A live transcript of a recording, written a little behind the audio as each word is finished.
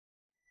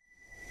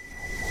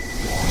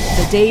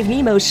Dave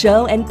Nemo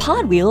Show and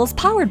Pod Wheels,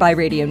 powered by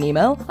Radio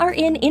Nemo, are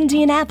in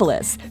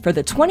Indianapolis for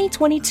the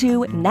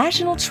 2022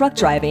 National Truck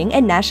Driving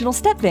and National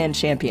Step Van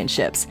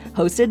Championships,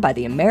 hosted by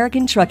the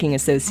American Trucking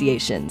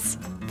Associations.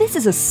 This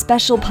is a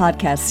special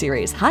podcast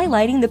series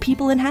highlighting the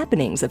people and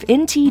happenings of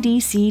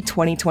NTDC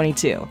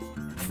 2022.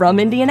 From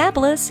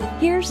Indianapolis,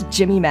 here's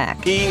Jimmy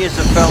Mack. He is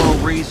a fellow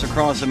Wreaths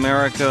Across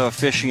America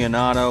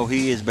aficionado.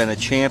 He has been a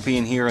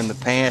champion here in the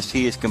past.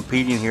 He is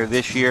competing here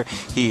this year.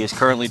 He is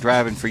currently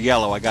driving for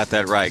Yellow. I got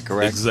that right,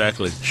 correct?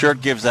 Exactly.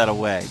 Shirt gives that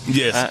away.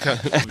 Yes.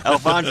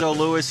 Alphonso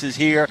Lewis is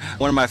here,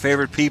 one of my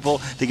favorite people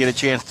to get a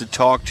chance to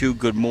talk to.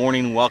 Good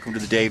morning. Welcome to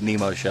the Dave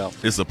Nemo Show.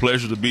 It's a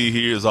pleasure to be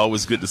here. It's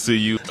always good to see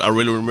you. I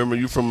really remember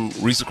you from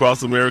Wreaths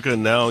Across America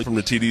and now from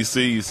the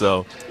TDC,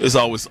 so it's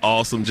always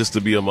awesome just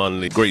to be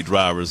among the great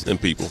drivers and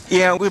people.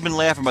 Yeah, we've been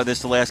laughing about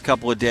this the last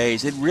couple of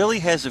days. It really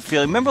has a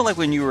feeling. Remember like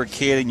when you were a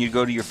kid and you'd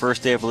go to your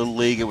first day of Little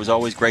League, it was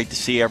always great to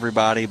see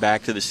everybody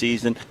back to the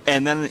season.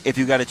 And then if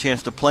you got a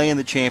chance to play in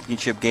the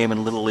championship game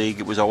in Little League,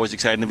 it was always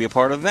exciting to be a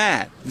part of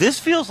that. This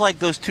feels like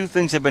those two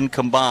things have been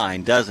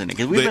combined, doesn't it?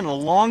 Because we've been a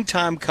long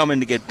time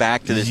coming to get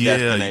back to this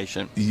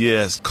destination.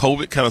 Yes.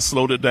 COVID kind of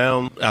slowed it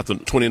down after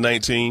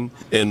 2019,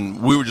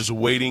 and we were just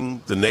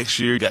waiting. The next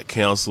year it got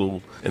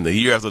canceled, and the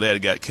year after that it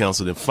got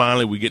canceled, and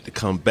finally we get to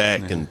come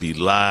back and be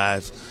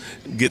live,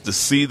 get to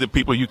see the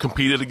people you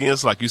competed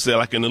against, like you said,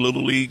 like in the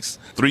Little Leagues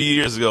 3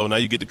 years ago. Now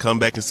you get to come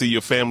back and see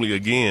your family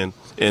again.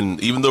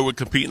 And even though we're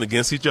competing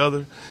against each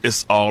other,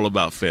 it's all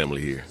about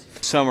family here.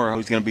 Summer,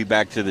 who's going to be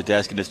back to the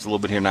desk in just a little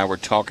bit here now, we're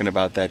talking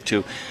about that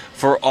too.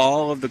 For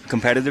all of the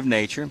competitive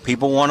nature,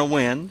 people want to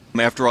win.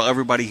 After all,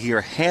 everybody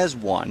here has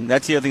won.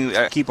 That's the other thing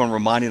I keep on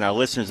reminding our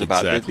listeners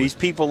about. Exactly. These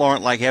people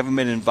aren't like haven't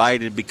been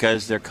invited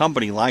because their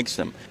company likes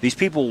them. These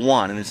people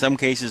won, and in some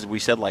cases, we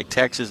said like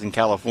Texas and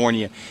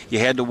California, you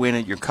had to win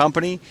at your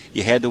company,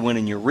 you had to win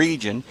in your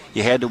region,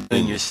 you had to win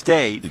in your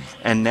state,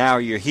 and now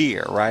you're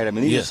here, right? I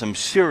mean, these are some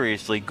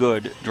seriously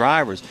good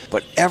drivers,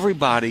 but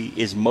everybody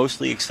is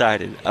mostly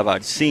excited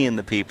about seeing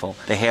the people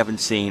they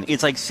haven't seen.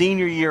 It's like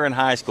senior year in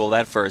high school,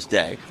 that first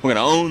day. We're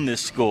going to own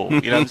this school.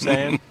 You know what I'm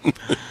saying?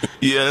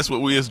 Yeah, that's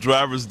what we as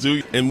drivers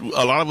do. And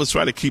a lot of us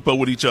try to keep up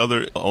with each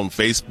other on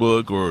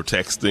Facebook or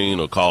texting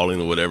or calling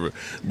or whatever.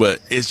 But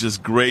it's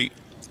just great.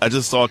 I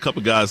just saw a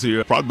couple guys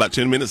here probably about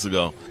 10 minutes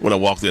ago when I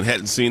walked in.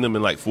 Hadn't seen them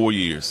in like 4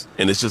 years.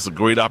 And it's just a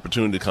great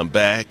opportunity to come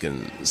back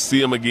and see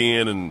them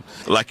again. And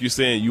like you're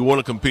saying, you want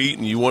to compete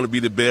and you want to be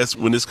the best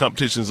when this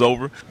competition's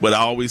over. But I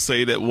always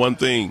say that one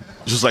thing,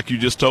 just like you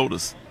just told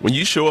us. When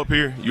you show up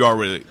here, you're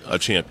already a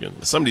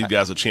champion. Some of these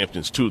guys are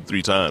champions 2 or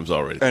 3 times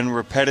already. And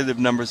repetitive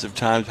numbers of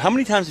times. How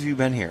many times have you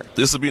been here?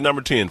 This will be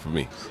number 10 for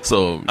me.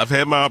 So I've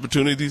had my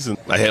opportunities and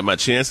I had my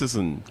chances,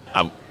 and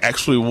I've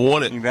actually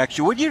won it.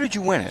 What year did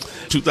you win it?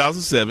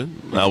 2007.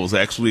 I was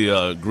actually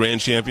a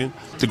Grand Champion.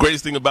 The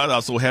greatest thing about it, I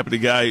was so happy the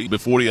guy,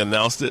 before he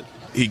announced it,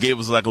 he gave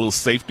us like a little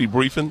safety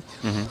briefing.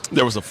 Mm-hmm.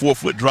 There was a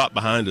 4-foot drop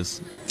behind us.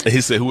 And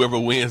he said, whoever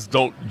wins,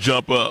 don't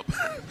jump up.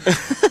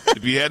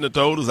 If he hadn't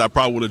told us, I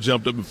probably would have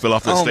jumped up and fell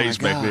off the stage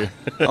back there.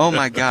 Oh,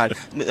 my God.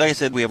 Like I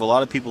said, we have a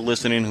lot of people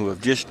listening who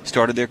have just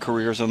started their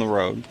careers on the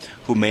road,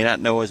 who may not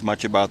know as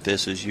much about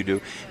this as you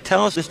do.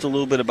 Tell us just a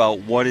little bit about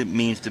what it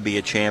means to be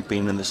a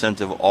champion in the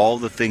sense of all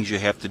the things you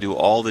have to do,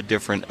 all the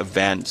different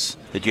events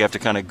that you have to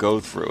kind of go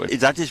through.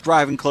 It's not just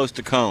driving close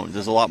to cones.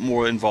 There's a lot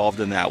more involved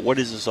in that. What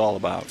is this all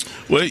about?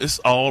 Well, it's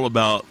all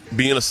about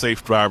being a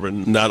safe driver,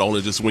 not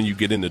only just when you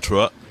get in the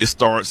truck. It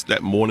starts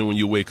that morning when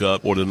you wake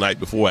up or the night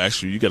before.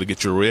 Actually, you got to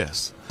get your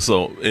rest.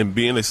 So in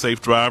being a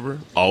safe driver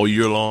all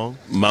year long,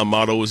 my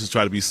motto is to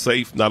try to be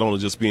safe, not only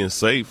just being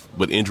safe,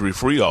 but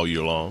injury-free all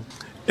year long.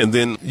 And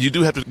then you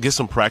do have to get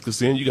some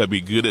practice in. You got to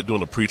be good at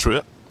doing a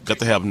pre-trip. Got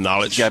to have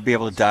knowledge. You got to be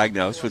able to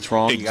diagnose what's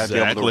wrong. Exactly.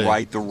 You got to be able to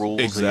write the rules.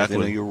 Exactly.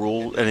 And you know your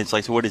rule. And it's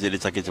like, so what is it?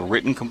 It's like it's a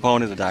written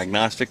component, a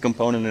diagnostic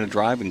component, and a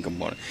driving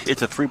component.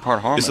 It's a 3-part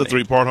harmony. It's a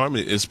 3-part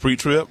harmony. It's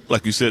pre-trip,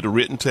 like you said, the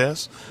written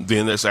test.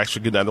 Then there's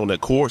actually getting out on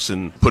that course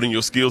and putting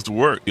your skills to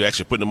work. You're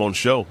actually putting them on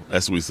show,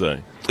 as we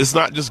say. It's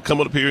not just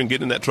coming up here and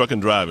getting in that truck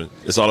and driving.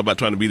 It's all about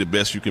trying to be the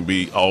best you can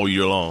be all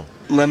year long.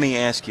 Let me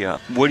ask you,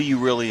 what do you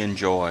really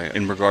enjoy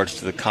in regards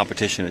to the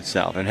competition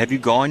itself? And have you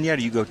gone yet,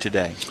 or you go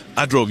today?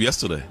 I drove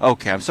yesterday.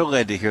 Okay, I'm so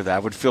glad to hear that. I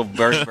would feel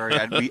very,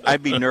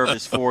 I'd be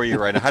nervous for you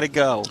right now. How'd it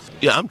go?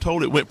 Yeah, I'm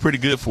told it went pretty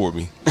good for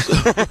me.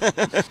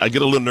 I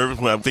get a little nervous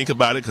when I think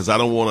about it because I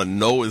don't want to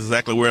know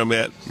exactly where I'm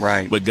at.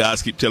 Right. But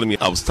guys keep telling me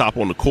I was top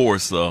on the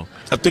course, so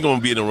I think I'm going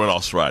to be in the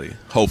runoffs Friday,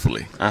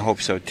 hopefully. I hope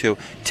so, too.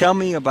 Tell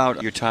me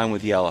about your time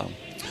with Yellow.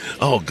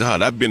 Oh,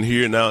 God, I've been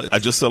here now. I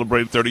just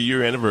celebrated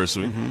 30-year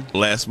anniversary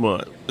last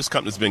month. This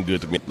company's been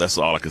good to me. That's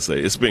all I can say.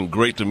 It's been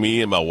great to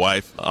me and my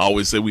wife. I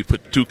always say we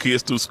put 2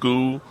 kids through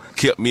school,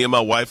 kept me and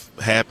my wife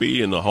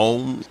happy in the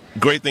home.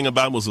 Great thing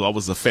about it was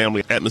always a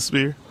family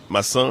atmosphere.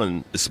 My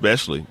son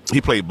especially,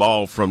 he played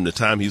ball from the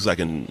time he was like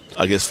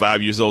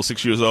 5 years old,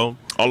 6 years old,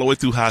 all the way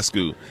through high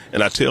school.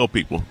 And I tell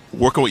people,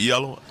 working with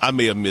Yellow, I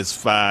may have missed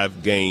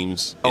 5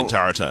 games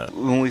entire time.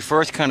 When we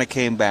first kind of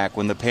came back,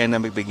 when the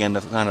pandemic began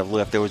to kind of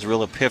lift, there was a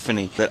real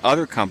epiphany that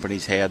other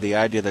companies had, the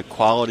idea that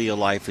quality of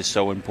life is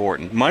so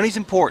important. Money's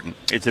important.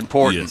 It's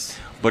important. Yes.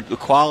 But the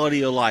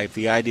quality of life,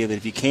 the idea that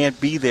if you can't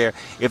be there,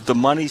 if the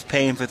money's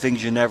paying for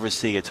things you never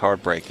see, it's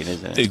heartbreaking,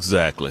 isn't it?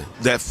 Exactly.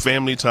 That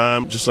family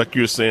time, just like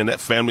you're saying, that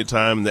family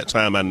time, that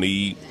time I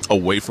need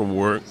away from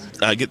work.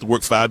 I get to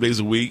work 5 days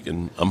a week,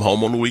 and I'm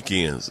home on the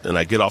weekends. And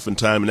I get off in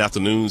time in the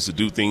afternoons to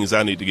do things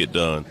I need to get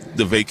done.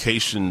 The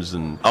vacations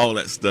and all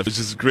that stuff. It's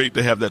just great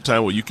to have that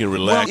time where you can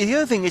relax. Well, the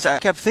other thing is, I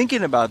kept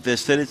thinking about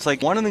this, that it's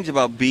like one of the things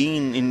about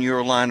being in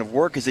your line of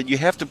work is that you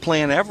have to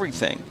plan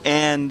everything.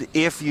 And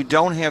if you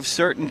don't have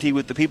certainty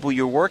with the people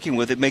you're working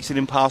with, it makes it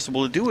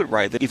impossible to do it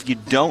right. That if you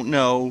don't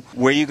know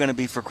where you're going to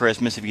be for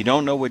Christmas, if you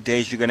don't know what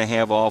days you're going to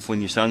have off when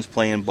your son's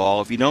playing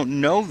ball, if you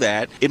don't know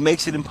that, it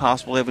makes it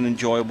impossible to have an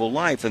enjoyable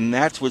life. And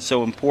that's what's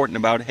so important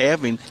about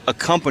having a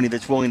company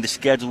that's willing to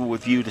schedule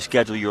with you to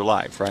schedule your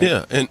life, right?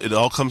 Yeah, and it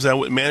all comes down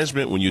with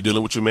management. When you're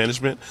dealing with your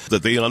management,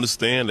 that they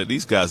understand that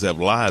these guys have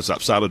lives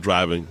outside of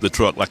driving the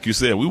truck. Like you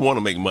said, we want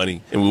to make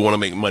money, and we want to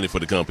make money for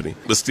the company.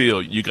 But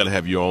still, you got to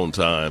have your own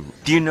time.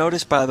 Do you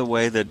notice, by the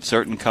way, that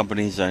certain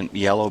companies,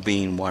 Yellow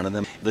being one of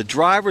them, the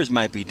drivers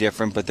might be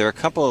different, but there are a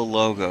couple of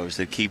logos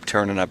that keep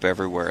turning up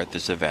everywhere at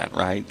this event,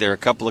 right? There are a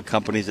couple of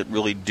companies that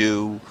really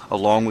do,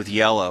 along with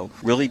Yellow,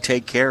 really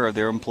take care of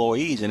their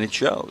employees, and it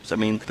shows. I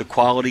mean, the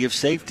quality of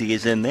safety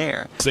is in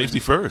there. Safety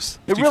first.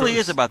 It really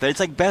is about that. It's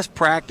like best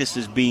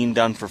practices being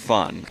done for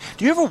fun.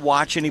 Do you ever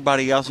watch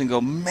anybody else and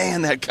go,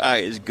 man, that guy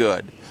is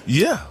good?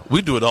 Yeah,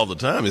 we do it all the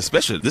time,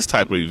 especially at this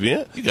type of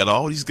event. You got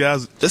all these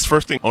guys, that's the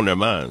first thing on their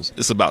minds.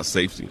 It's about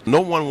safety.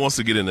 No one wants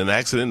to get in an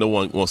accident. No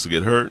one wants to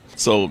get hurt.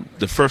 So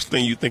the first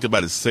thing you think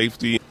about is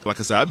safety. Like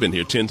I said, I've been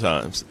here 10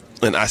 times.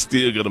 And I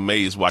still get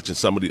amazed watching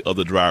some of the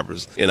other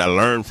drivers. And I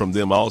learn from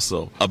them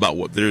also about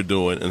what they're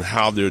doing and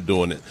how they're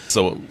doing it.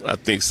 So I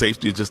think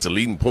safety is just a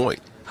leading point.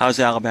 How's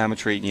Alabama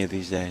treating you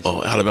these days?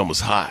 Oh, Alabama's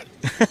hot.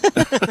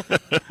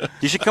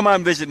 You should come out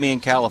and visit me in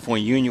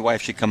California. You and your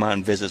wife should come out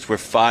and visit us. We're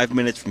 5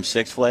 minutes from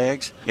Six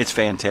Flags. It's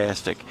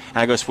fantastic. And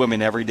I go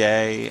swimming every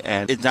day,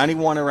 and it's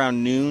 91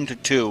 around noon to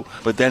 2,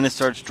 but then it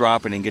starts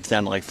dropping and gets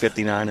down to like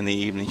 59 in the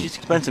evening. You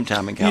should spend some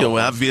time in California. You know,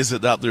 when I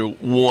visited out there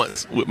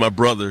once with my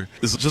brother,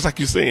 it's just like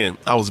you're saying,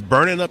 I was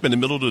burning up in the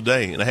middle of the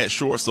day, and I had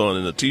shorts on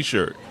and a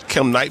T-shirt.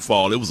 Come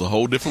nightfall, it was a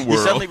whole different world.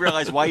 You suddenly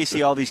realize why you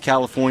see all these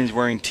Californians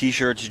wearing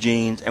T-shirts,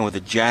 jeans, and with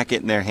a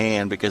jacket in their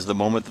hand, because the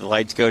moment the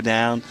lights go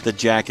down, the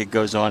jacket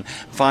goes on.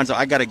 Alphonso,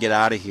 I got to get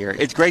out of here.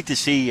 It's great to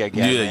see you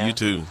again. Yeah, man. you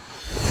too.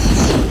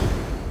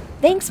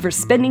 Thanks for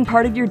spending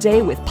part of your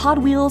day with Pod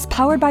Wheels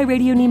powered by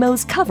Radio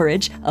Nemo's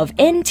coverage of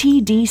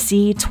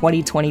NTDC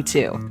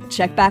 2022.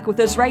 Check back with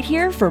us right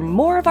here for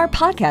more of our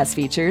podcast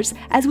features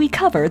as we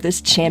cover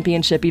this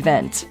championship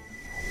event.